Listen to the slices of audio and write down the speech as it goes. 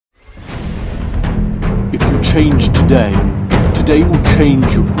change today, today will change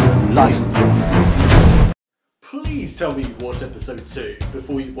your life. Please tell me you've watched episode 2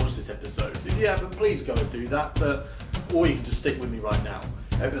 before you've watched this episode. If you haven't, please go and do that, or you can just stick with me right now.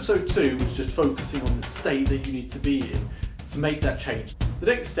 Episode 2 was just focusing on the state that you need to be in to make that change. The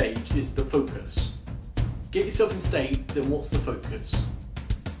next stage is the focus. Get yourself in state, then what's the focus?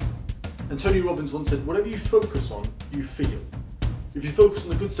 And Tony Robbins once said, whatever you focus on, you feel. If you focus on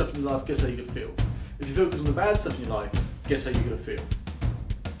the good stuff in your life, guess how you're going to feel. If you focus on the bad stuff in your life, guess how you're going to feel.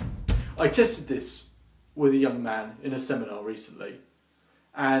 I tested this with a young man in a seminar recently,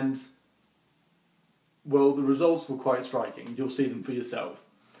 and well, the results were quite striking. You'll see them for yourself.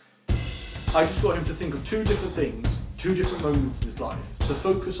 I just got him to think of 2 different things, 2 different moments in his life, to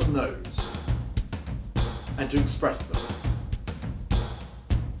focus on those and to express them.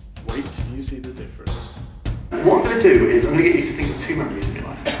 Wait till you see the difference. What I'm going to do is I'm going to get you to think of 2 memories in your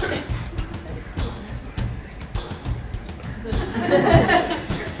life.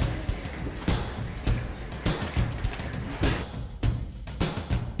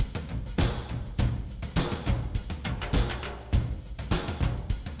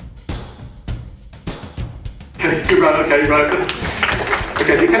 Right.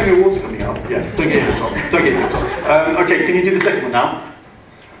 Okay, the Academy Awards are coming up. Yeah, don't get your top. Don't get your top. Okay, can you do the second one now?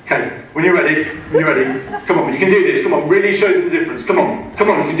 Okay, when you're ready, come on, you can do this, come on, really show them the difference. Come on, you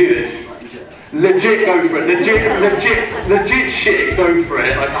can do this. Legit go for it, legit shit, go for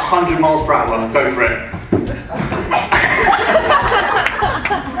it, like 100 miles per hour, go for it.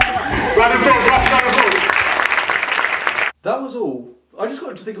 Round of applause, round of applause. That was all. I just got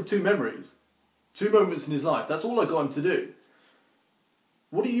him to think of 2 memories. 2 moments in his life. That's all I got him to do.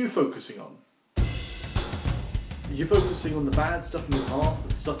 What are you focusing on? Are you focusing on the bad stuff in your past,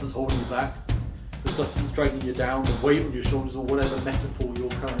 the stuff that's holding you back, the stuff that's dragging you down, the weight on your shoulders, or whatever metaphor you're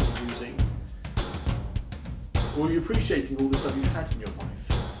currently using? Or are you appreciating all the stuff you've had in your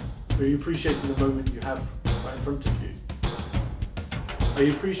life? Are you appreciating the moment you have right in front of you? Are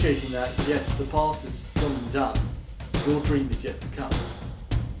you appreciating that, yes, the past is gone and done, your dream is yet to come?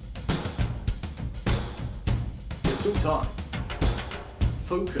 There's still time.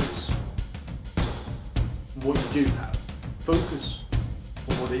 Focus on what you do have. Focus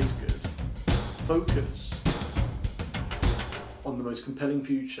on what is good. Focus on the most compelling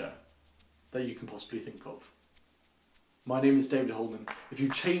future that you can possibly think of. My name is David Holman. If you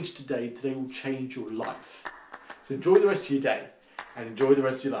change today, today will change your life. So enjoy the rest of your day and enjoy the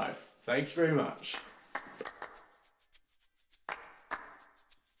rest of your life. Thank you very much.